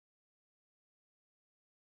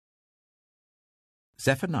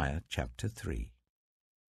Zephaniah chapter 3.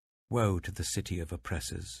 Woe to the city of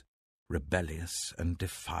oppressors, rebellious and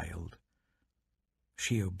defiled.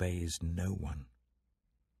 She obeys no one.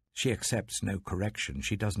 She accepts no correction.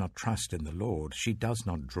 She does not trust in the Lord. She does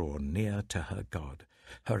not draw near to her God.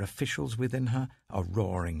 Her officials within her are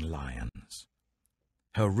roaring lions.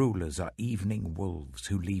 Her rulers are evening wolves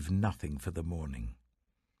who leave nothing for the morning.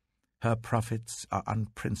 Her prophets are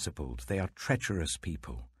unprincipled. They are treacherous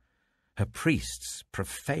people. Her priests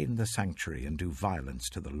profane the sanctuary and do violence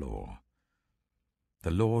to the law.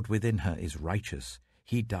 The Lord within her is righteous.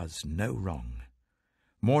 He does no wrong.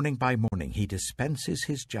 Morning by morning he dispenses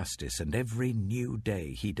his justice, and every new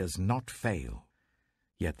day he does not fail.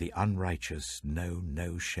 Yet the unrighteous know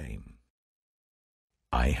no shame.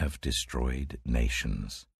 I have destroyed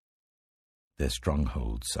nations. Their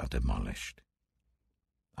strongholds are demolished.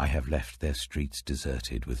 I have left their streets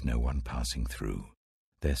deserted with no one passing through.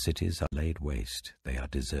 Their cities are laid waste. They are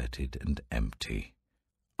deserted and empty.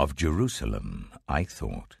 Of Jerusalem I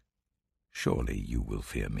thought, surely you will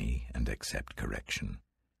fear me and accept correction.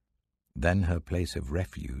 Then her place of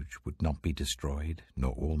refuge would not be destroyed,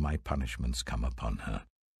 nor all my punishments come upon her.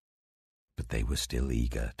 But they were still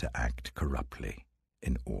eager to act corruptly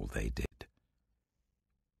in all they did.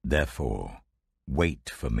 Therefore, wait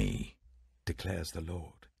for me, declares the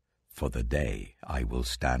Lord, for the day I will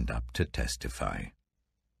stand up to testify.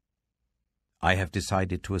 I have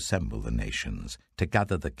decided to assemble the nations, to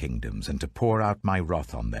gather the kingdoms, and to pour out my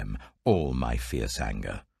wrath on them, all my fierce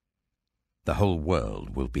anger. The whole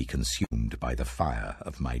world will be consumed by the fire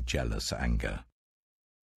of my jealous anger.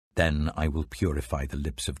 Then I will purify the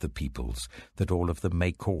lips of the peoples, that all of them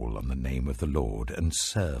may call on the name of the Lord and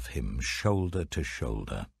serve him shoulder to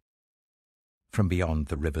shoulder. From beyond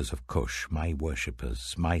the rivers of Cush, my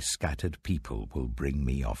worshippers, my scattered people, will bring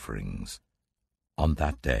me offerings. On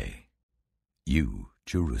that day, you,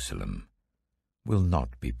 Jerusalem, will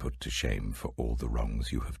not be put to shame for all the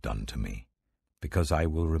wrongs you have done to me, because I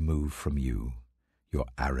will remove from you your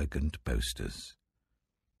arrogant boasters.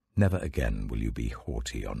 Never again will you be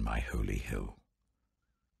haughty on my holy hill.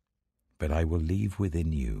 But I will leave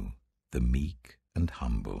within you the meek and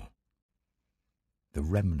humble. The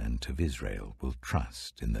remnant of Israel will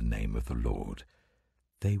trust in the name of the Lord.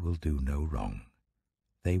 They will do no wrong.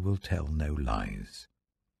 They will tell no lies.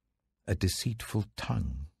 A deceitful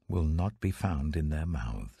tongue will not be found in their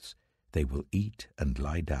mouths. They will eat and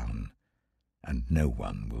lie down, and no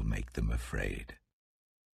one will make them afraid.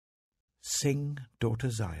 Sing, daughter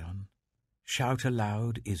Zion. Shout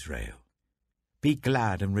aloud, Israel. Be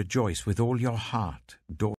glad and rejoice with all your heart,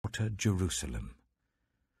 daughter Jerusalem.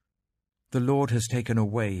 The Lord has taken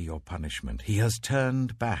away your punishment. He has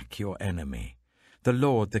turned back your enemy. The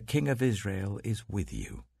Lord, the King of Israel, is with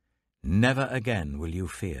you. Never again will you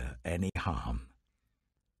fear any harm.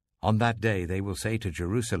 On that day they will say to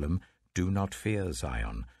Jerusalem, do not fear,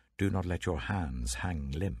 Zion. Do not let your hands hang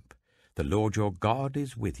limp. The Lord your God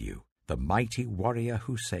is with you, the mighty warrior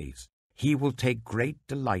who saves. He will take great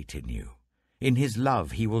delight in you. In his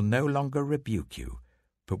love he will no longer rebuke you,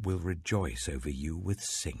 but will rejoice over you with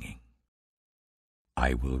singing.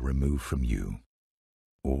 I will remove from you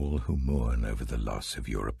all who mourn over the loss of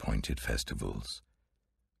your appointed festivals,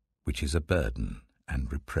 which is a burden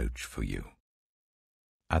and reproach for you.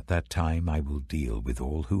 At that time I will deal with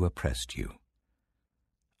all who oppressed you.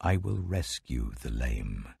 I will rescue the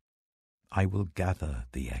lame. I will gather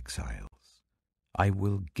the exiles. I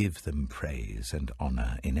will give them praise and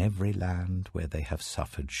honor in every land where they have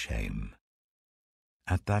suffered shame.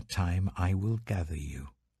 At that time I will gather you.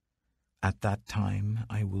 At that time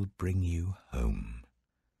I will bring you home.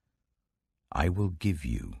 I will give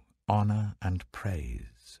you honor and praise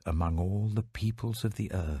among all the peoples of the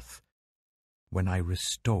earth, when I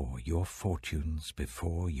restore your fortunes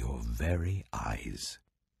before your very eyes,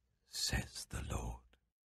 says the Lord.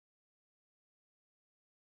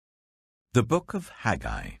 The Book of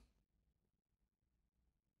Haggai.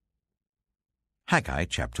 Haggai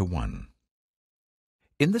chapter 1.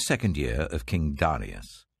 In the 2nd year of King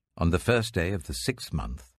Darius, on the 1st day of the 6th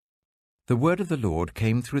month, the word of the Lord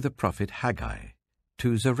came through the prophet Haggai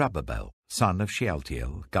to Zerubbabel, son of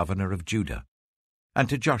Shealtiel, governor of Judah, and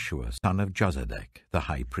to Joshua, son of Jozadak, the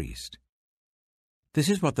high priest. This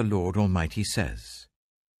is what the Lord Almighty says.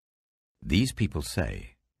 These people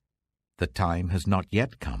say, the time has not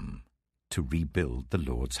yet come to rebuild the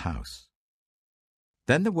Lord's house.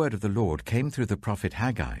 Then the word of the Lord came through the prophet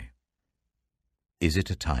Haggai. Is it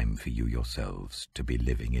a time for you yourselves to be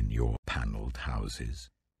living in your panelled houses,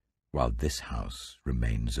 while this house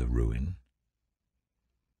remains a ruin?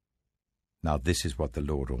 Now this is what the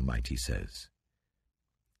Lord Almighty says.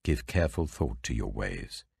 Give careful thought to your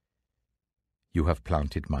ways. You have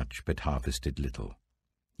planted much but harvested little.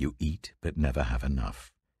 You eat but never have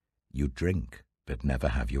enough. You drink but never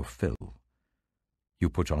have your fill. You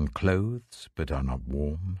put on clothes but are not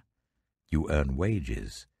warm. You earn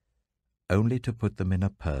wages only to put them in a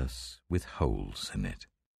purse with holes in it.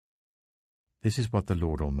 This is what the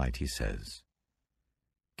Lord Almighty says.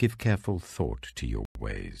 Give careful thought to your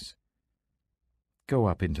ways. Go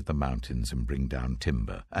up into the mountains and bring down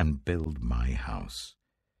timber and build my house,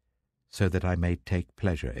 so that I may take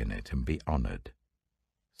pleasure in it and be honored,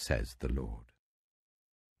 says the Lord.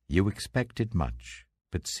 You expected much,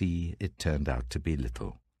 but see, it turned out to be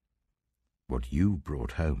little. What you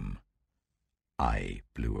brought home, I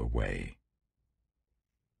blew away.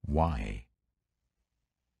 Why?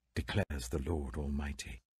 Declares the Lord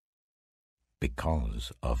Almighty.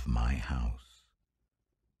 Because of my house,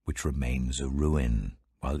 which remains a ruin,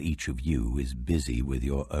 while each of you is busy with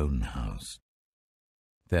your own house.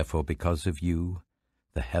 Therefore, because of you,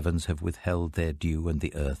 the heavens have withheld their dew and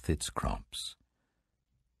the earth its crops.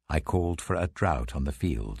 I called for a drought on the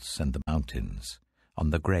fields and the mountains, on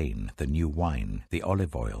the grain, the new wine, the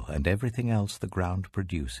olive oil, and everything else the ground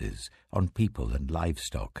produces, on people and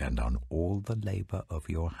livestock, and on all the labor of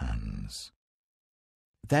your hands.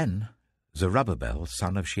 Then Zerubbabel,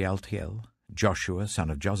 son of Shealtiel, Joshua, son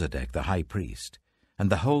of Jozadak, the high priest, and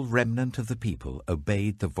the whole remnant of the people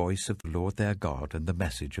obeyed the voice of the Lord their God and the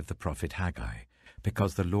message of the prophet Haggai,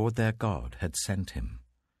 because the Lord their God had sent him,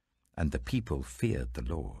 and the people feared the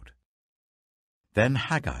Lord. Then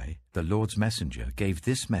Haggai, the Lord's messenger, gave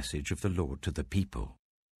this message of the Lord to the people.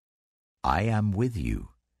 I am with you,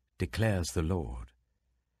 declares the Lord.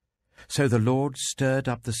 So the Lord stirred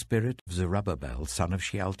up the spirit of Zerubbabel, son of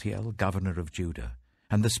Shealtiel, governor of Judah,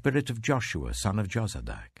 and the spirit of Joshua, son of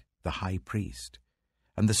Jozadak, the high priest,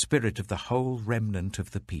 and the spirit of the whole remnant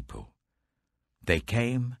of the people. They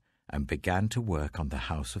came and began to work on the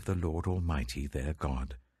house of the Lord Almighty their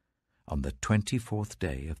God, on the 24th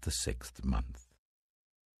day of the 6th month,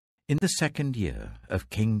 in the 2nd year of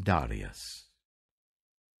King Darius.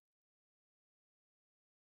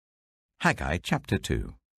 Haggai chapter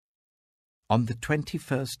 2. On the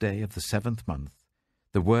 21st day of the 7th month,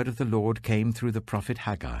 the word of the Lord came through the prophet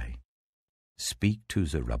Haggai. Speak to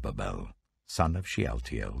Zerubbabel, son of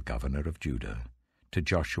Shealtiel, governor of Judah, to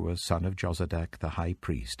Joshua, son of Jozadak, the high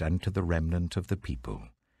priest, and to the remnant of the people.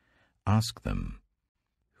 Ask them,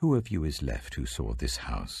 who of you is left who saw this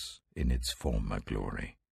house in its former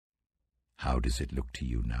glory? How does it look to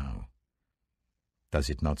you now? Does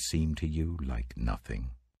it not seem to you like nothing?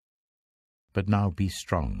 But now be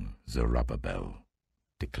strong, Zerubbabel,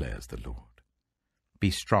 declares the Lord.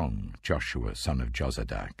 Be strong, Joshua, son of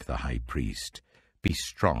Jozadak, the high priest. Be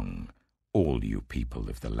strong, all you people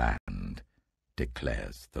of the land,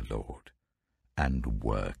 declares the Lord, and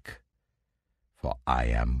work, for I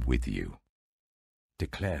am with you,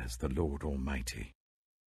 declares the Lord Almighty.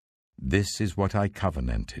 This is what I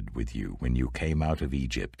covenanted with you when you came out of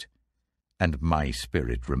Egypt, and my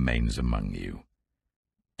spirit remains among you.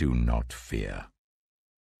 Do not fear.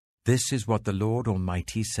 This is what the Lord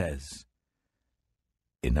Almighty says.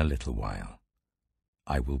 In a little while,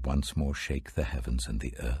 I will once more shake the heavens and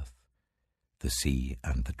the earth, the sea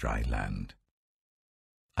and the dry land.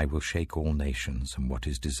 I will shake all nations, and what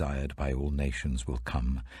is desired by all nations will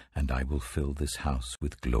come, and I will fill this house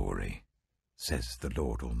with glory, says the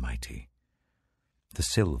Lord Almighty. The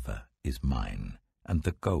silver is mine, and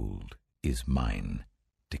the gold is mine,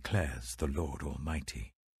 declares the Lord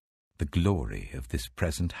Almighty. The glory of this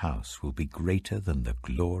present house will be greater than the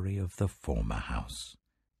glory of the former house,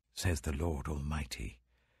 says the Lord Almighty.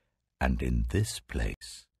 And in this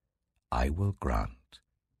place I will grant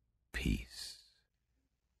peace,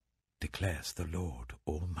 declares the Lord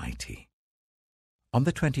Almighty. On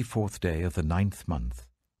the 24th day of the 9th month,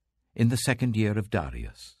 in the 2nd year of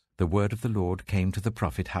Darius, the word of the Lord came to the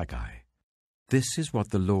prophet Haggai. This is what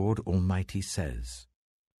the Lord Almighty says.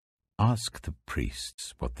 Ask the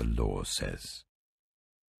priests what the law says.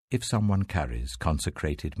 If someone carries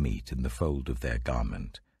consecrated meat in the fold of their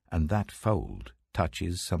garment, and that fold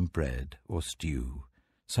touches some bread or stew,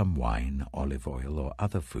 some wine, olive oil, or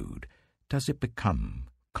other food, does it become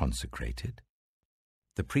consecrated?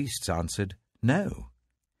 The priests answered, No.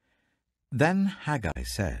 Then Haggai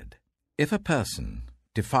said, If a person,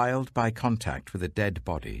 defiled by contact with a dead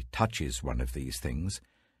body, touches one of these things,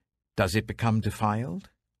 does it become defiled?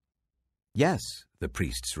 Yes, the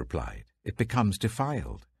priests replied, it becomes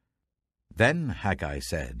defiled. Then Haggai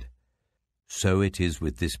said, So it is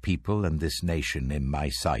with this people and this nation in my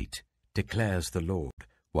sight, declares the Lord.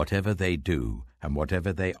 Whatever they do and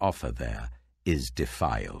whatever they offer there, is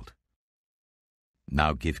defiled.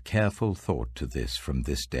 Now give careful thought to this from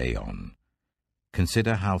this day on.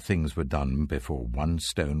 Consider how things were done before one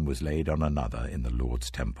stone was laid on another in the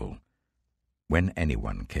Lord's temple. When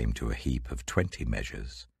anyone came to a heap of 20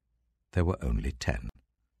 measures, there were only 10.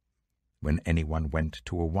 When anyone went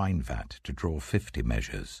to a wine vat to draw 50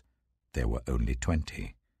 measures, there were only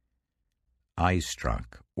 20. I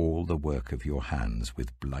struck all the work of your hands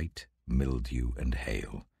with blight, mildew, and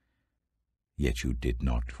hail. Yet you did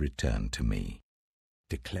not return to me,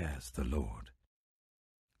 declares the Lord.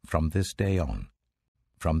 From this day on,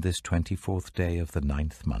 from this 24th day of the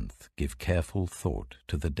 9th month, give careful thought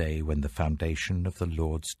to the day when the foundation of the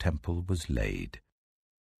Lord's temple was laid.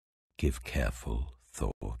 Give careful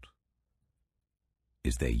thought.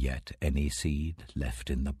 Is there yet any seed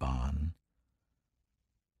left in the barn?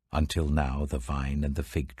 Until now the vine and the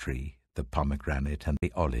fig tree, the pomegranate and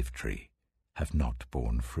the olive tree have not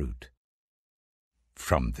borne fruit.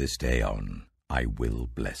 From this day on I will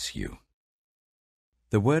bless you.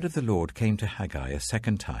 The word of the Lord came to Haggai a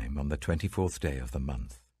second time on the 24th day of the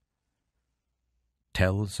month.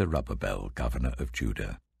 Tell Zerubbabel, governor of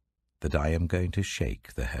Judah, that I am going to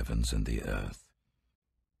shake the heavens and the earth.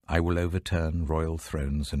 I will overturn royal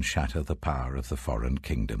thrones and shatter the power of the foreign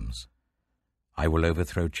kingdoms. I will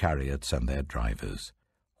overthrow chariots and their drivers.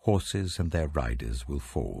 Horses and their riders will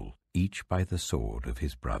fall, each by the sword of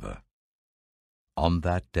his brother. On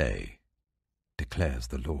that day, declares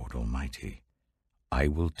the Lord Almighty, I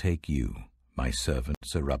will take you, my servant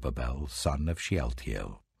Zerubbabel, son of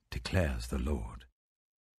Shealtiel, declares the Lord,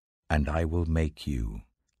 and I will make you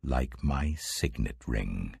like my signet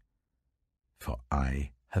ring, for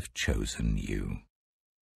I have chosen you,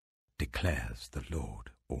 declares the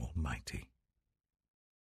Lord Almighty.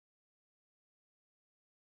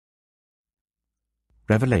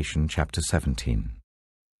 Revelation chapter 17.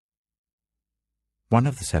 One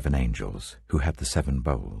of the 7 angels, who had the 7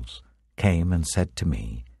 bowls, came and said to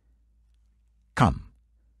me, Come,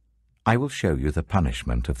 I will show you the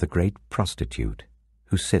punishment of the great prostitute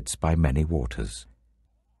who sits by many waters.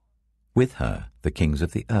 With her the kings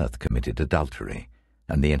of the earth committed adultery,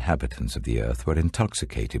 and the inhabitants of the earth were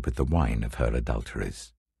intoxicated with the wine of her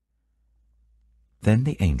adulteries. Then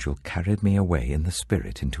the angel carried me away in the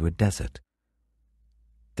spirit into a desert.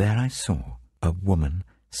 There I saw a woman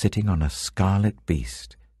sitting on a scarlet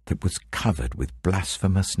beast that was covered with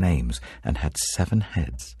blasphemous names and had 7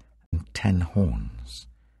 heads and 10 horns.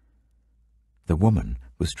 The woman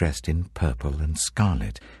was dressed in purple and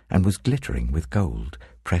scarlet and was glittering with gold,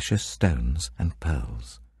 precious stones and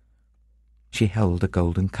pearls. She held a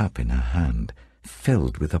golden cup in her hand,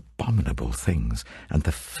 filled with abominable things and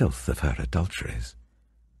the filth of her adulteries.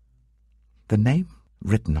 The name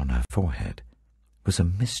written on her forehead was a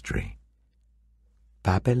mystery: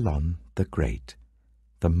 Babylon the Great,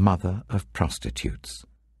 the mother of prostitutes,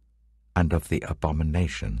 and of the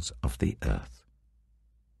abominations of the earth.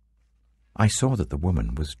 I saw that the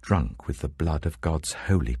woman was drunk with the blood of God's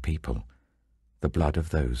holy people, the blood of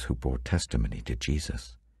those who bore testimony to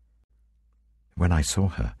Jesus. When I saw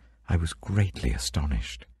her, I was greatly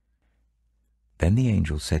astonished. Then the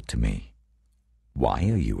angel said to me, Why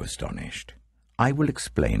are you astonished? I will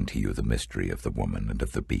explain to you the mystery of the woman and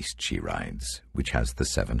of the beast she rides, which has the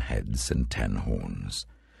 7 heads and 10 horns.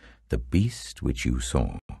 The beast which you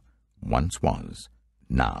saw once was,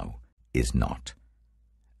 now is not,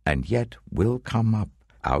 and yet will come up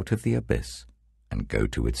out of the abyss and go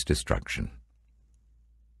to its destruction.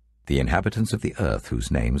 The inhabitants of the earth,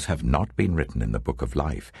 whose names have not been written in the book of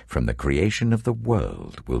life from the creation of the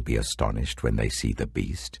world, will be astonished when they see the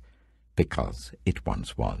beast, because it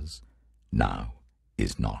once was, now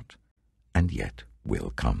is not, and yet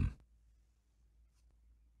will come.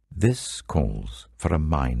 This calls for a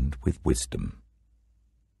mind with wisdom.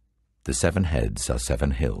 The 7 heads are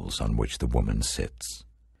 7 hills on which the woman sits.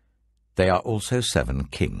 They are also 7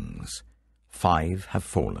 kings. 5 have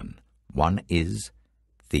fallen. 1 is,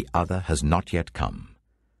 the other has not yet come.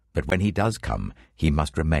 But when he does come, he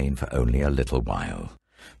must remain for only a little while.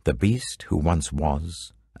 The beast who once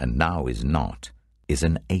was, and now is not, is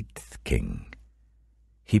an 8th king.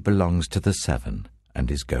 He belongs to the 7 and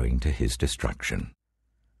is going to his destruction.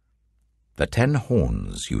 The 10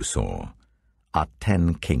 horns you saw are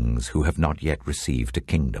 10 kings who have not yet received a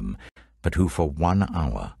kingdom, but who for 1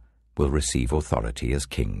 hour will receive authority as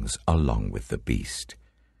kings along with the beast.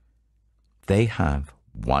 They have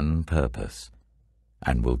one purpose,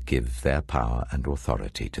 and will give their power and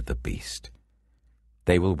authority to the beast.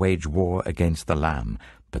 They will wage war against the Lamb,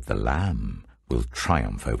 but the Lamb will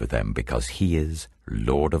triumph over them, because he is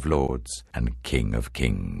Lord of lords and King of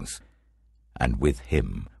kings, and with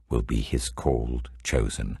him will be his called,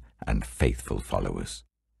 chosen, and faithful followers.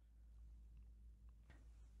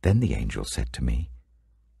 Then the angel said to me,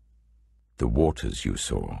 "The waters you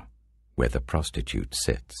saw, where the prostitute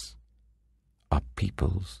sits, are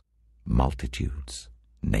peoples, multitudes,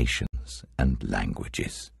 nations, and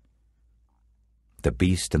languages. The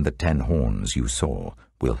beast and the 10 horns you saw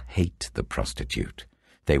will hate the prostitute.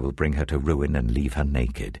 They will bring her to ruin and leave her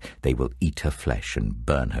naked. They will eat her flesh and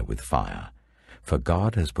burn her with fire. For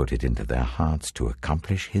God has put it into their hearts to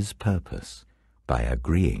accomplish his purpose by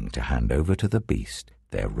agreeing to hand over to the beast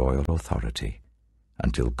their royal authority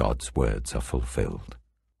until God's words are fulfilled.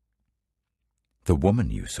 The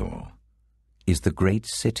woman you saw is the great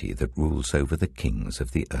city that rules over the kings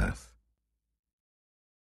of the earth."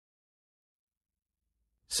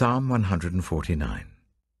 Psalm 149.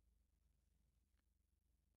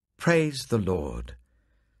 Praise the Lord.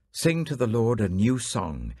 Sing to the Lord a new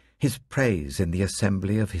song, his praise in the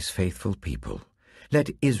assembly of his faithful people.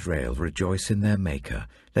 Let Israel rejoice in their Maker.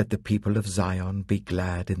 Let the people of Zion be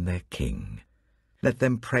glad in their King. Let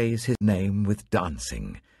them praise his name with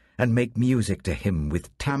dancing, and make music to him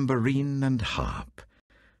with tambourine and harp.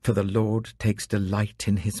 For the Lord takes delight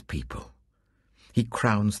in his people. He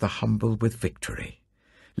crowns the humble with victory.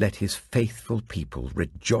 Let his faithful people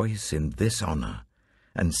rejoice in this honor,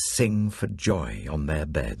 and sing for joy on their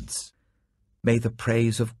beds. May the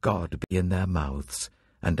praise of God be in their mouths,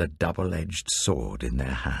 and a double-edged sword in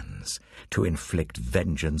their hands, to inflict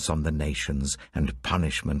vengeance on the nations and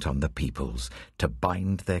punishment on the peoples, to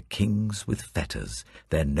bind their kings with fetters,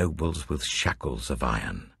 their nobles with shackles of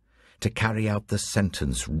iron, to carry out the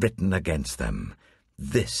sentence written against them.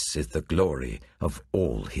 This is the glory of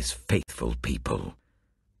all his faithful people.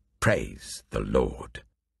 Praise the Lord.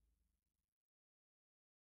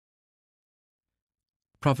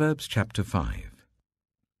 Proverbs chapter 5.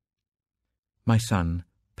 My son,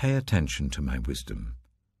 pay attention to my wisdom.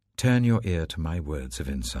 Turn your ear to my words of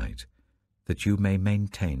insight, that you may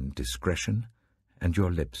maintain discretion and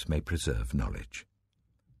your lips may preserve knowledge.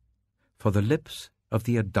 For the lips of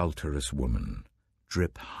the adulterous woman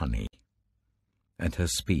drip honey, and her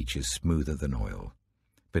speech is smoother than oil.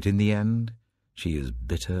 But in the end she is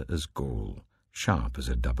bitter as gall, sharp as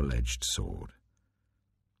a double-edged sword.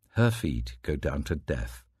 Her feet go down to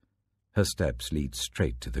death. Her steps lead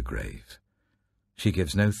straight to the grave. She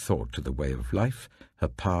gives no thought to the way of life. Her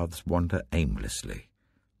paths wander aimlessly,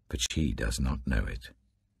 but she does not know it.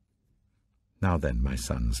 Now then, my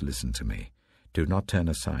sons, listen to me. Do not turn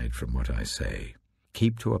aside from what I say.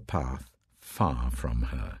 Keep to a path far from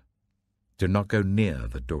her. Do not go near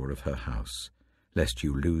the door of her house, lest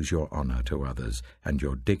you lose your honor to others and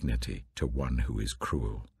your dignity to one who is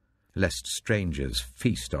cruel, lest strangers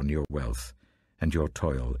feast on your wealth and your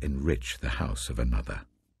toil enrich the house of another.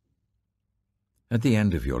 At the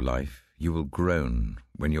end of your life you will groan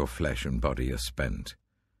when your flesh and body are spent.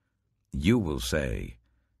 You will say,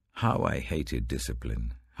 "How I hated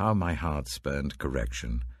discipline, how my heart spurned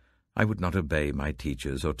correction. I would not obey my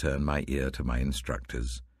teachers or turn my ear to my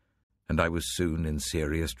instructors, and I was soon in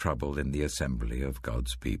serious trouble in the assembly of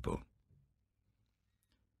God's people."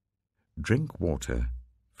 Drink water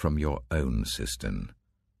from your own cistern,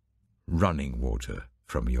 running water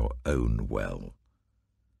from your own well.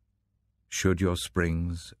 Should your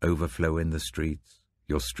springs overflow in the streets,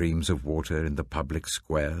 your streams of water in the public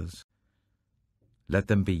squares, let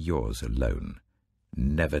them be yours alone,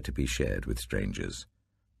 never to be shared with strangers.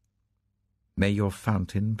 May your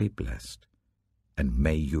fountain be blessed, and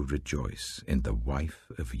may you rejoice in the wife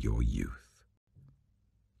of your youth.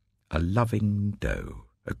 A loving doe,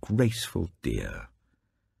 a graceful deer,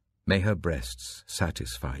 may her breasts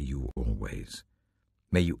satisfy you always.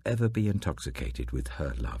 May you ever be intoxicated with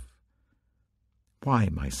her love. Why,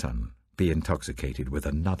 my son, be intoxicated with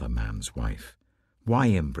another man's wife? Why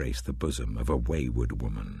embrace the bosom of a wayward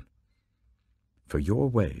woman? For your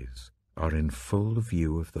ways are in full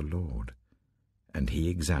view of the Lord, and he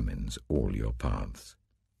examines all your paths.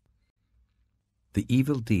 The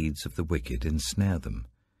evil deeds of the wicked ensnare them.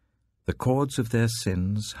 The cords of their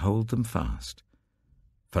sins hold them fast.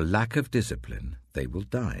 For lack of discipline they will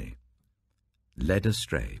die, led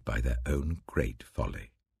astray by their own great folly.